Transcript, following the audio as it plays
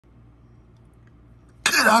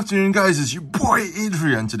Good afternoon, guys. It's your boy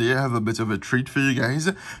Adrian. Today I have a bit of a treat for you guys.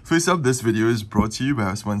 First up, this video is brought to you by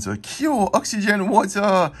our sponsor, Kure Oxygen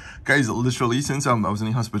Water. Guys, literally since I was in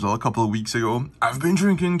the hospital a couple of weeks ago, I've been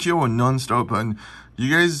drinking Kure non-stop, and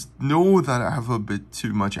you guys know that I have a bit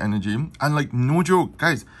too much energy. And like, no joke,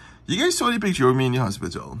 guys, you guys saw the picture of me in the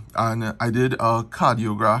hospital, and I did a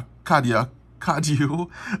cardio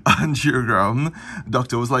angiogram.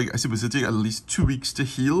 Doctor was like, I'm supposed to take at least 2 weeks to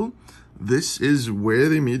heal. This is where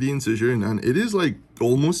they made the incision, and it is like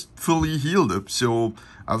almost fully healed. So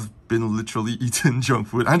I've been literally eating junk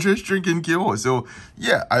food and just drinking Kure. So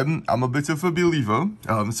yeah, I'm a bit of a believer.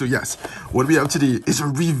 So yes, what we have today is a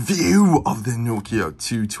review of the Nokia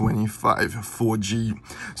 225 4G.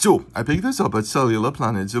 So I picked this up at Cellular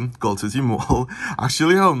Planet, Gold City Mall.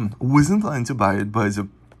 Actually, wasn't planning to buy it, but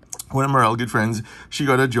one of my real good friends, she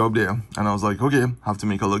got a job there, and I was like, okay, have to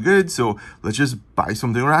make her look good, so let's just buy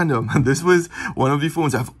something random. And this was one of the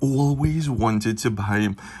phones. I've always wanted to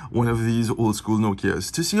buy one of these old school Nokias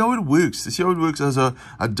to see how it works, as a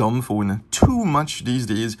dumb phone. Too much these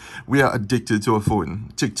days. We are addicted to a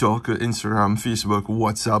phone. TikTok, Instagram, Facebook,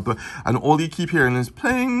 WhatsApp, and all you keep hearing is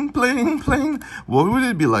playing. What would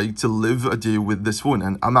it be like to live a day with this phone?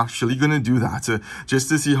 And I'm actually gonna do that just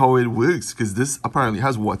to see how it works, because this apparently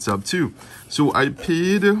has WhatsApp too. So I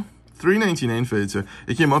paid $3.99 for it.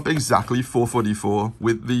 It came up exactly $4.44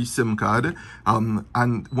 with the SIM card.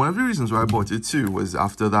 And one of the reasons why I bought it too was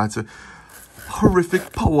after that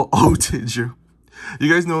horrific power outage.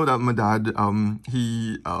 You guys know that my dad,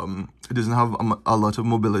 he doesn't have a lot of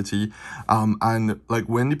mobility, and like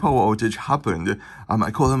when the power outage happened,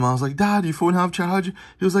 I called him. I was like, Dad, your phone have charge?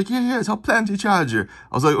 He was like, yeah, it's have plenty charge. I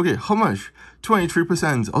was like, okay, how much?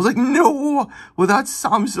 23%. I was like, no, well, that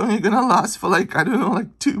Samsung ain't gonna last for like, I don't know,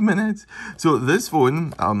 like 2 minutes. So this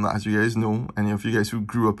phone, as you guys know, any of you guys who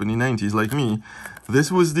grew up in the 90s like me,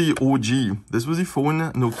 this was the OG. This was the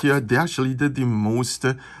phone Nokia. They actually did the most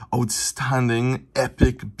outstanding,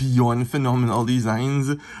 epic, beyond phenomenal designs.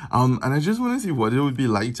 And I just want to see what it would be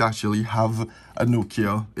like to actually have a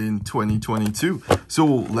Nokia in 2022. So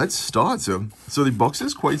let's start. So the box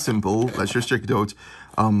is quite simple. Let's just check it out.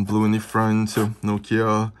 Blue in the front,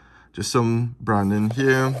 Nokia, just some branding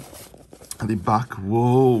here. At the back,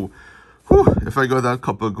 whoa. Whew, if I got that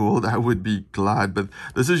copper gold, I would be glad. But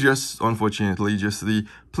this is just, unfortunately, just the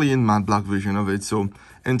plain matte black version of it. So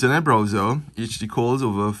internet browser, HD calls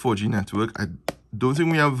over 4G network. I don't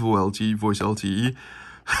think we have VoLTE, voice LTE.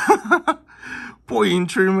 0.3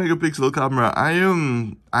 megapixel camera.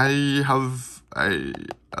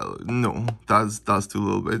 No, that's too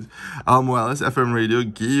little bit. Wireless FM radio,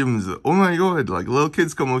 games. Oh my god, like little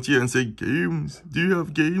kids come out here and say, games, do you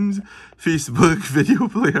have games? Facebook video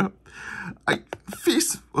player.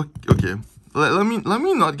 Okay, let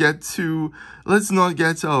me not get too, let's not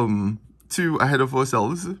get too ahead of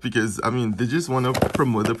ourselves, because I mean they just want to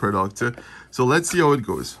promote the product. So let's see how it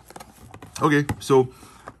goes. Okay, so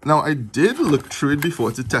now I did look through it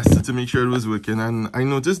before to test it to make sure it was working, and I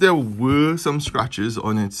noticed there were some scratches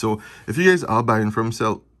on it. So if you guys are buying from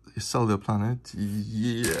Cellular Planet,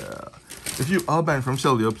 yeah, if you are buying from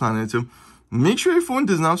Cellular Planet, make sure your phone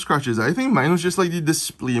doesn't have scratches. I think mine was just like the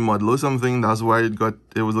display model or something. That's why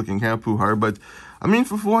it was looking kind of poo-hard. But I mean,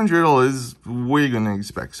 for $400, what are you gonna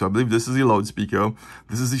expect? So I believe this is the loudspeaker.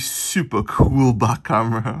 This is the super cool back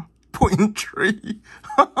camera. 0.3.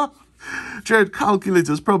 Jared,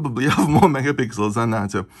 calculators probably have more megapixels than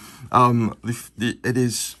that.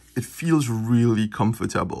 It feels really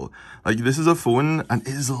comfortable. Like, this is a phone and it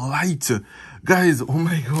is light, guys. Oh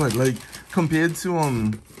my god! Like, compared to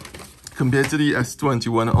the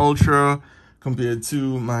S21 Ultra, compared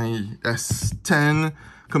to my S10,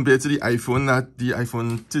 compared to the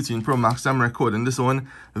iPhone 13 Pro Max I'm recording this on,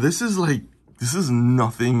 this is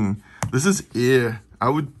nothing. This is air. I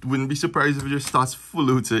wouldn't be surprised if it just starts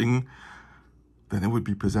floating. Then it would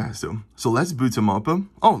be possessed. So let's boot him up.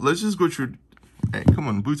 Oh, let's just go through. Hey, come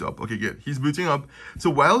on, boot up. Okay, good. He's booting up. So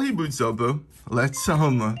while he boots up, let's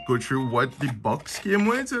go through what the box came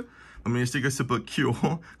with. Let me just take a sip of Kure,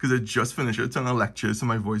 because I just finished a ton of lectures, so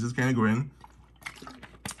my voice is kind of going.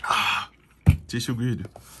 Tastes so good.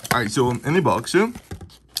 Alright, so in the box, do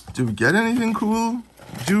we get anything cool?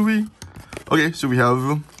 Do we? Okay, so we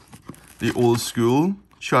have the old school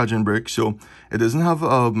charging brick. So it doesn't have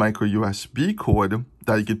a micro USB cord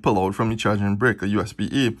that you could pull out from the charging brick, a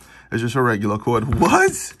USB-A. It's just a regular cord.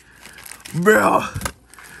 What? Bro,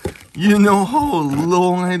 you know how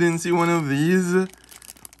long I didn't see one of these?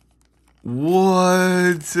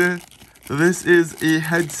 What? This is a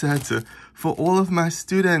headset for all of my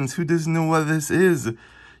students who doesn't know what this is.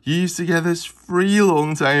 You used to get this free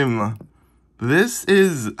long time. This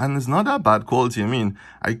is, and it's not that bad quality. I mean,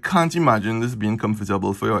 I can't imagine this being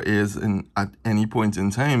comfortable for your ears at any point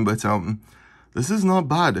in time, but this is not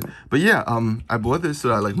bad. But yeah, I bought this so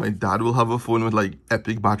that like my dad will have a phone with like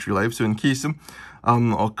epic battery life, so in case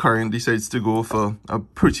our current decides to go for a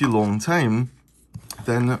pretty long time,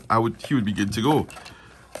 then he would be good to go.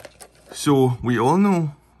 So we all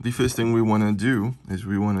know the first thing we want to do is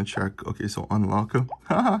we want to check. Okay, so unlock.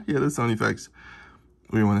 Haha, yeah, the sound effects.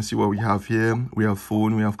 We want to see what we have here. We have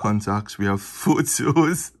phone, we have contacts, we have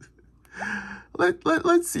photos.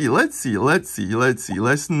 Let's see.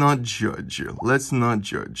 Let's not judge. Let's not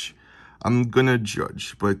judge. I'm gonna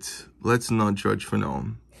judge, but let's not judge for now.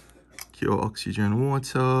 Kure Oxygen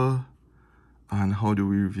Water. And how do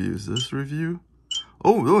we review? Is this review?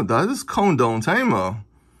 Oh, no, that is countdown timer.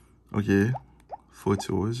 Okay.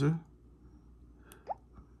 Photos.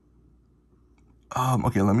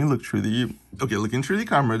 Okay, let me look through the... Okay, looking through the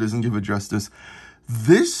camera doesn't give it justice.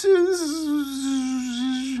 This is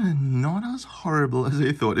not as horrible as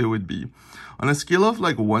I thought it would be. On a scale of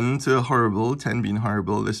like 1 to horrible, 10 being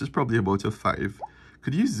horrible, this is probably about a 5.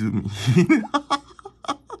 Could you zoom in?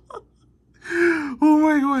 Oh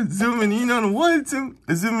my god, zooming in on what?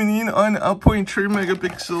 Zooming in on a 0.3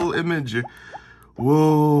 megapixel image.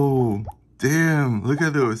 Whoa, damn, look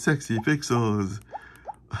at those sexy pixels.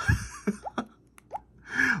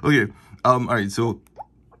 Okay, alright, so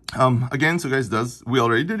again, so guys, we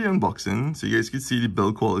already did the unboxing, so you guys could see the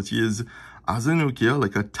build quality is as a Nokia,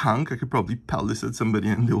 like a tank. I could probably pelt this at somebody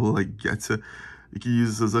and they will like get you can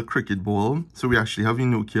use this as a cricket ball. So we actually have the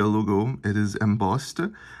Nokia logo. It is embossed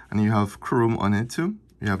and you have chrome on it too.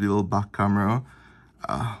 You have the little back camera.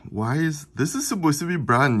 This is supposed to be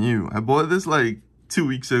brand new. I bought this like 2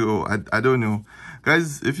 weeks ago. I don't know.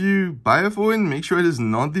 Guys, if you buy a phone, make sure it is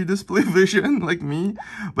not the display version like me.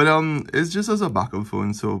 But it's just as a backup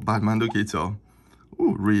phone, so Batman locator.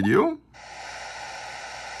 Ooh, radio.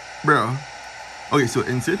 Bro. Okay, so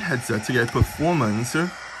insert headset to get performance.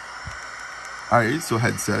 Alright, so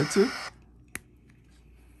headset.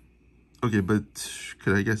 Okay, but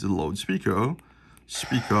could I get a loudspeaker?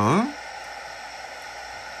 Speaker.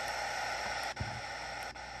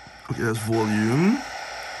 Okay, that's volume.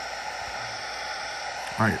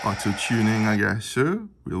 Alright, auto tuning, I guess.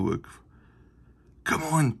 Will work. Come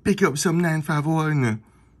on, pick up some 951.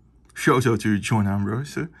 Shout out to John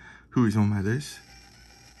Ambrose, who is on my list.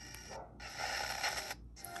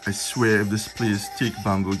 I swear if this place take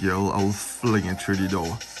Bamboo Girl, I'll fling it through the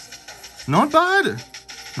door. Not bad.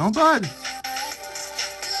 Not bad.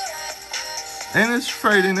 And it's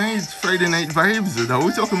Friday night vibes that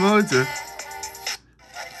we're talking about.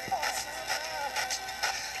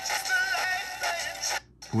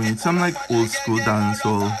 We need some like old school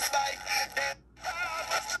dancehall.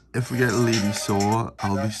 If we get Lady Saw,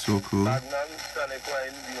 I'll be so cool.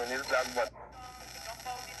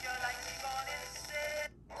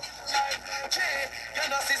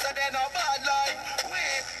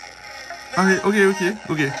 Alright,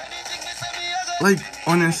 okay. Like,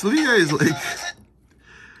 honestly, guys, like,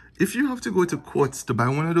 if you have to go to Quartz to buy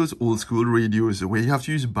one of those old school radios where you have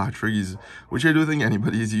to use batteries, which I don't think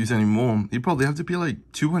anybody is using anymore, you probably have to pay like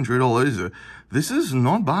 $200. This is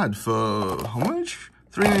not bad for how much?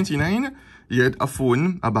 $3.99. You get a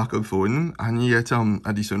phone, a backup phone, and you get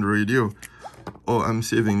a decent radio. Oh, I'm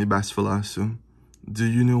saving the best for last. So, do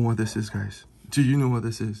you know what this is, guys? Do you know what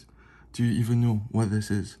this is? Do you even know what this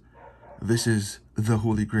is? This is the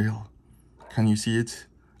Holy Grail. Can you see it?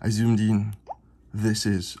 I zoomed in. This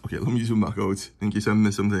is... Okay, let me zoom back out in case I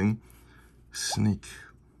missed something. Snake.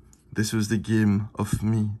 This was the game of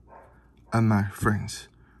me and my friends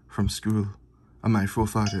from school and my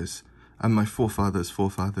forefathers and my forefathers'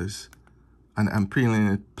 forefathers. And I'm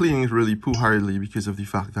playing it really poo-hardly because of the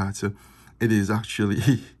fact that it is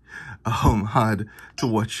actually hard to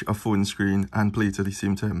watch a phone screen and play it at the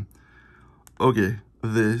same time. Okay,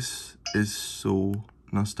 this is so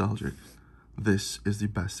nostalgic. This is the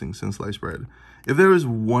best thing since sliced bread. If there is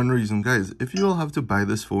one reason, guys, if you all have to buy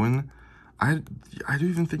this phone, I don't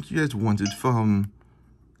even think you guys want it for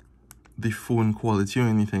the phone quality or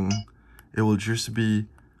anything. It will just be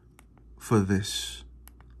for this.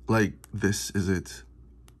 Like, this is it.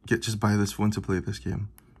 Just buy this phone to play this game.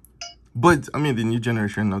 But, I mean, the new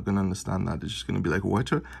generation are not going to understand that. They're just going to be like,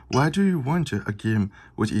 what? Why do you want a game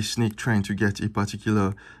with a snake trying to get a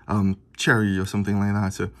particular cherry or something like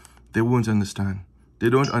that? They won't understand. They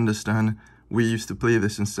don't understand. We used to play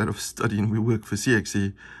this instead of studying. We work for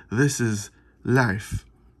CXA. This is life.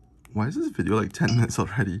 Why is this video like 10 minutes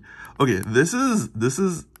already? Okay, this is,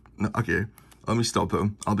 okay. Let me stop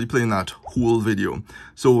her. I'll be playing that whole video.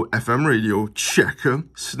 So FM radio, check.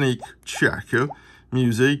 Snake, check.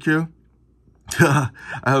 Music. I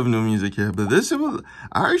have no music here, but this will.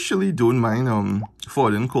 I actually don't mind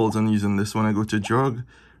forwarding calls and using this when I go to jog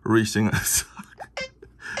racing.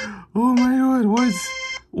 Oh my god,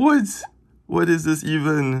 what is this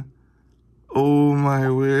even? Oh my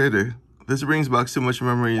word. This brings back so much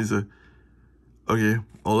memories. Okay,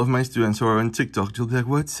 all of my students who are on TikTok, they'll be like,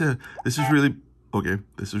 what's this is really, okay,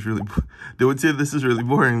 this is really, they would say this is really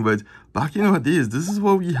boring, but back in our days, this is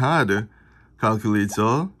what we had.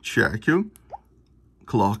 Calculator, check.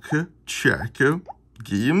 Clock, check.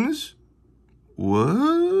 Games?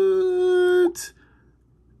 What?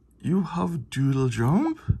 You have doodle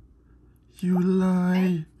jump? You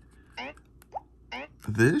lie.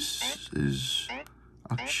 This is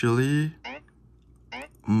actually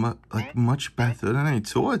like much better than I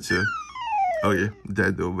thought. Okay,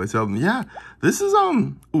 dead though, but yeah, this is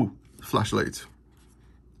ooh, flashlight.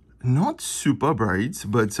 Not super bright,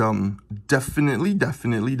 but definitely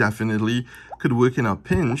could work in a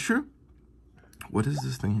pinch. What is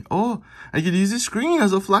this thing? Oh, I could use the screen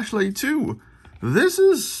as a flashlight too. This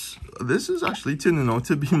is actually turning out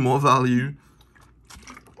to be more value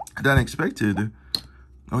than expected.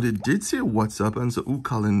 Now they did say WhatsApp and so ooh,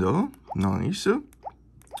 calendar, nice.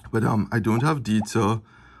 But I don't have data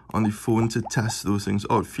on the phone to test those things.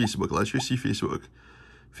 Oh, Facebook. Let's just see Facebook.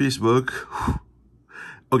 Facebook.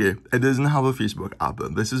 Okay, it doesn't have a Facebook app.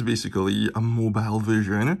 This is basically a mobile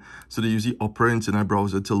version. So they use the Opera Internet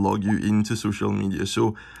browser to log you into social media.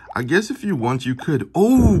 So I guess if you want, you could.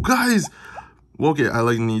 Oh, guys. Okay, I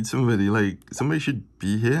like need somebody. Like somebody should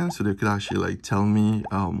be here so they could actually like tell me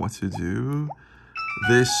what to do.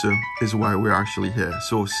 This is why we're actually here.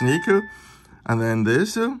 So Snake, and then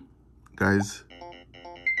this, guys.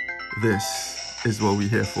 This is what we're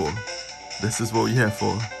here for. This is what we're here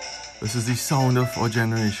for. This is the sound of our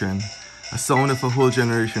generation. A sound of a whole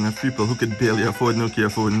generation of people who could barely afford Nokia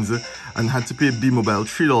phones and had to pay B-Mobile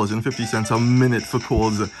 $3.50 a minute for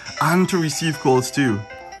calls and to receive calls too.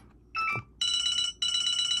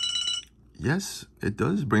 Yes, it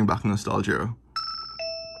does bring back nostalgia.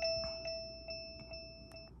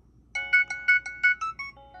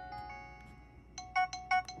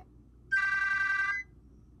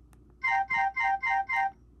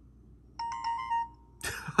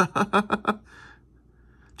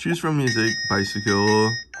 Choose from music,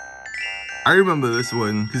 bicycle. I remember this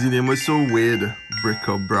one because the name was so weird.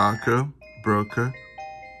 Broker.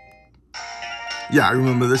 Yeah, I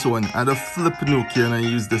remember this one. I had a flip Nokia and I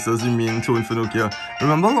used this as the main tone for Nokia.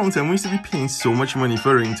 Remember a long time we used to be paying so much money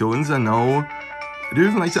for ringtones and now I don't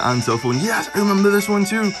even like to answer phone. Yes, I remember this one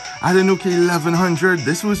too. I had a Nokia 1100.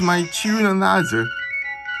 This was my tune on that.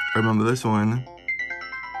 I remember this one.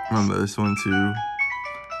 Remember this one too.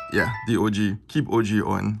 Yeah, the OG. Keep OG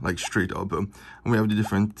on, like straight up. And we have the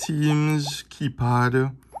different themes,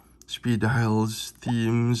 keypad, speed dials,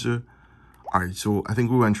 themes. Alright, so I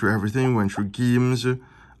think we went through everything. We went through games. We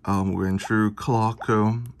went through clock,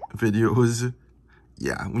 videos.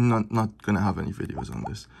 Yeah, we're not gonna have any videos on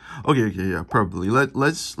this. Okay, yeah, probably.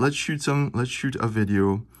 Let's shoot a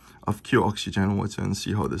video of Kure Oxygen Water and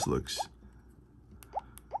see how this looks.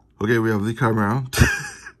 Okay, we have the camera.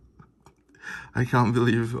 I can't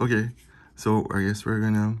believe. Okay, so I guess we're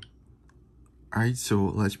gonna. Alright, so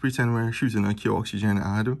let's pretend we're shooting a Kure Oxygen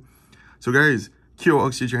ad. So guys, Kure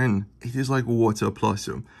Oxygen, it is like water plus.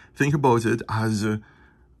 Think about it as,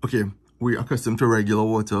 okay, we're accustomed to regular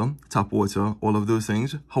water, tap water, all of those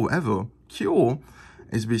things. However, Kure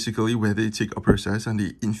is basically where they take a process and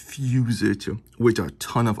they infuse it with a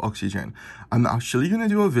ton of oxygen. I'm actually gonna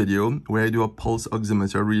do a video where I do a pulse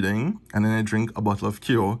oximeter reading and then I drink a bottle of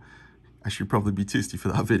Kure. I should probably be tasty for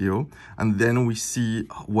that video. And then we see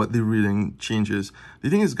what the reading changes.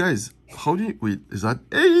 The thing is, guys, how do you... Wait, is that...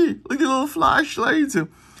 Hey, look at the little flashlight.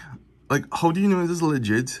 Like, how do you know this is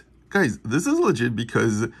legit? Guys, this is legit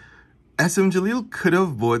because SM Jalil could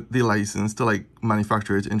have bought the license to, like,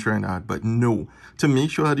 manufacture it in Trinidad. But no. To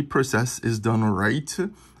make sure that the process is done right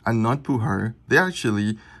and not puhar, they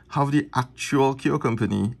actually have the actual Kure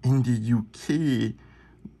company in the UK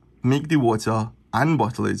make the water and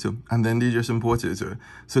bottle it, and then they just import it.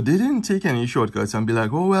 So they didn't take any shortcuts and be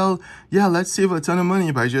like, oh, well, yeah, let's save a ton of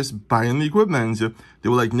money by just buying the equipment. They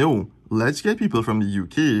were like, no, let's get people from the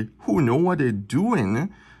UK who know what they're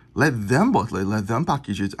doing, let them bottle it, let them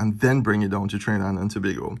package it, and then bring it down to Trinidad and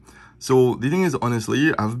Tobago. So the thing is,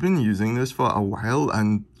 honestly, I've been using this for a while,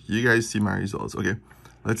 and you guys see my results. Okay,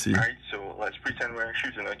 let's see. Alright, so let's pretend we're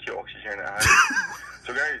shooting a Kure Oxygen ad.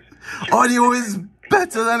 So guys, audio is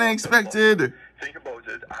better than I expected. Think about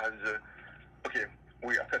it as,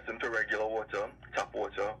 we're accustomed to regular water, tap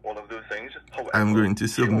water, all of those things. However, I'm going to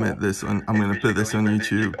submit this on, I'm going to put this on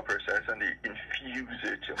YouTube. They take a process and they infuse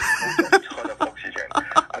it with a ton of oxygen.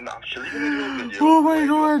 I'm actually going to do a video. Oh my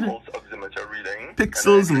god. Pulse oximeter reading.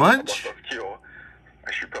 Pixels much?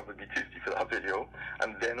 I should probably be tasty for that video.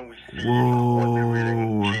 And then we see what the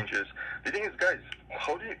reading changes. The thing is, guys,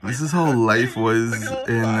 how do you... This is how life was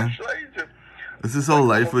in... This is how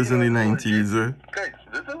life was in the 90s. Guys,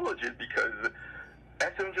 this is legit because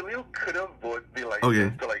SM Jalil could have bought the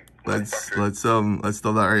license to like... Let's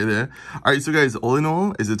stop that right there. Alright, so guys, all in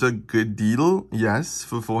all, is it a good deal? Yes,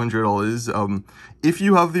 for $400. If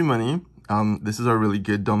you have the money, this is a really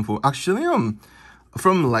good dumb phone. Actually,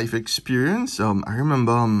 from life experience, I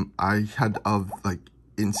remember I had a like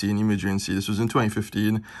insane emergency. This was in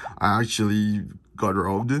 2015. I actually got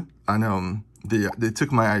robbed, and they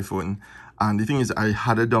took my iPhone. And the thing is, I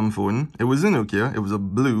had a dumb phone. It was a Nokia. It was a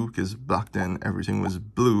blue, because back then everything was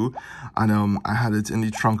blue. And I had it in the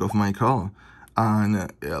trunk of my car.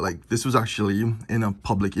 And like, this was actually in a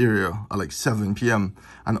public area at like 7 p.m.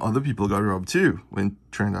 And other people got robbed too, in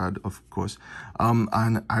Trinidad, of course.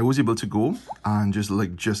 And I was able to go and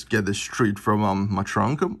just get this straight from my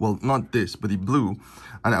trunk. Well, not this, but the blue.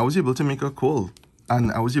 And I was able to make a call.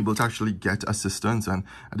 And I was able to actually get assistance, and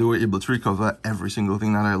they were able to recover every single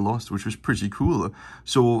thing that I lost, which was pretty cool.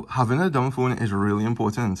 So having a dumb phone is really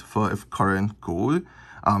important for if current go.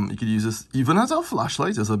 You could use this even as a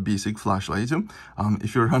flashlight, as a basic flashlight.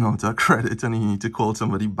 If you run out of credit and you need to call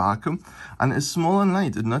somebody back. And it's small and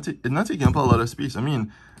light. It's not taking up a lot of space. I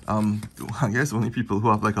mean, I guess only people who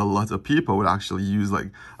have like a lot of paper would actually use like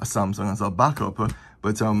a Samsung as a backup.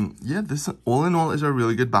 But yeah, this all in all is a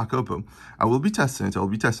really good backup. I will be testing it. I'll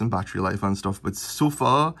be testing battery life and stuff. But so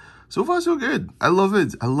far so good. I love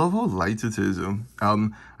it. I love how light it is. I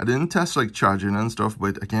didn't test like charging and stuff.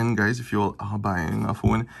 But again, guys, if you all are buying a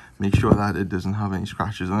phone, make sure that it doesn't have any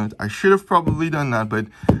scratches on it. I should have probably done that. But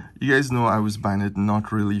you guys know I was buying it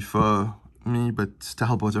not really for me, but to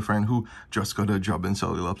help out a friend who just got a job in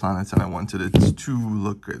Cellular Planet, and I wanted it to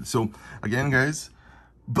look good. So again, guys,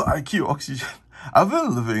 buy Kure Oxygen. I've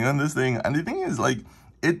been living on this thing, and the thing is, like,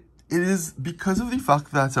 it is because of the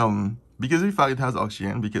fact that it has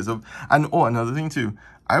oxygen, and another thing too,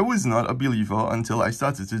 I was not a believer until I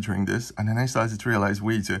started to drink this, and then I started to realize,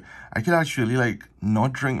 wait, I could actually like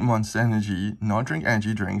not drink Monster Energy, not drink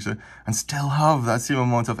energy drinks, and still have that same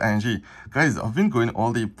amount of energy. Guys, I've been going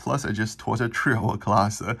all day, plus I just taught a 3-hour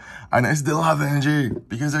class, and I still have energy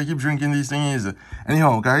because I keep drinking these things.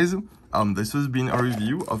 Anyhow, guys, this has been a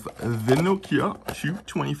review of the Nokia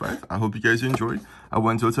 225. I hope you guys enjoyed. I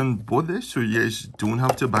went out and bought this so you guys don't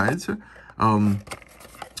have to buy it.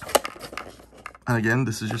 And again,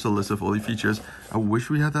 this is just a list of all the features. I wish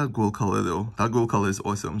we had that gold color though. That gold color is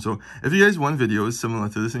awesome. So if you guys want videos similar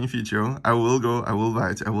to this in the future, I will buy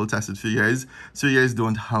it. I will test it for you guys so you guys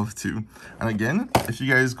don't have to. And again, if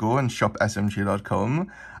you guys go and shop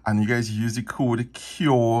smj.com and you guys use the code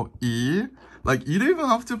KURE, like, you don't even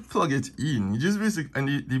have to plug it in. You just basically, and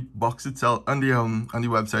the box itself, on the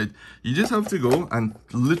website, you just have to go and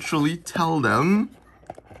literally tell them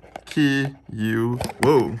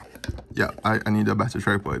whoa, yeah, I need a better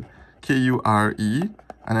tripod, KURE,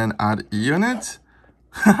 and then add E on it.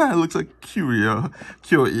 It looks like Kure.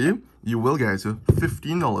 You will get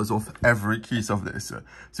 $15 off every case of this.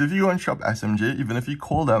 So if you go and shop SMJ, even if you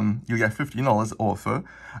call them, you'll get $15 off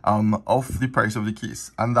the price of the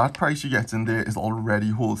case. And that price you get in there is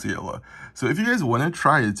already wholesale. So if you guys want to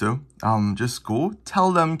try it, just go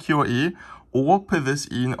tell them Kure or put this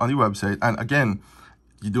in on the website. And again,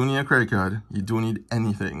 you don't need a credit card. You don't need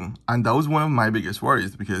anything. And that was one of my biggest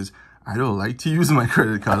worries because I don't like to use my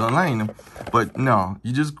credit card online. But no,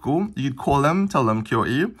 you just go, you could call them, tell them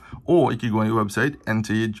Kure, or you could go on your website,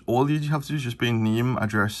 enter all you have to do is just put in name,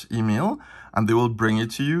 address, email, and they will bring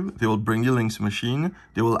it to you. They will bring the links machine.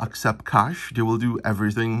 They will accept cash. They will do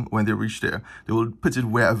everything when they reach there. They will put it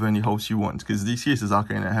wherever in the house you want because these cases are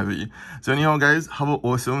kind of heavy. So anyhow, guys, have an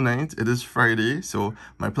awesome night. It is Friday, so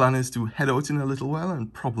my plan is to head out in a little while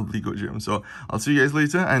and probably go gym. So I'll see you guys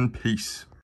later, and peace.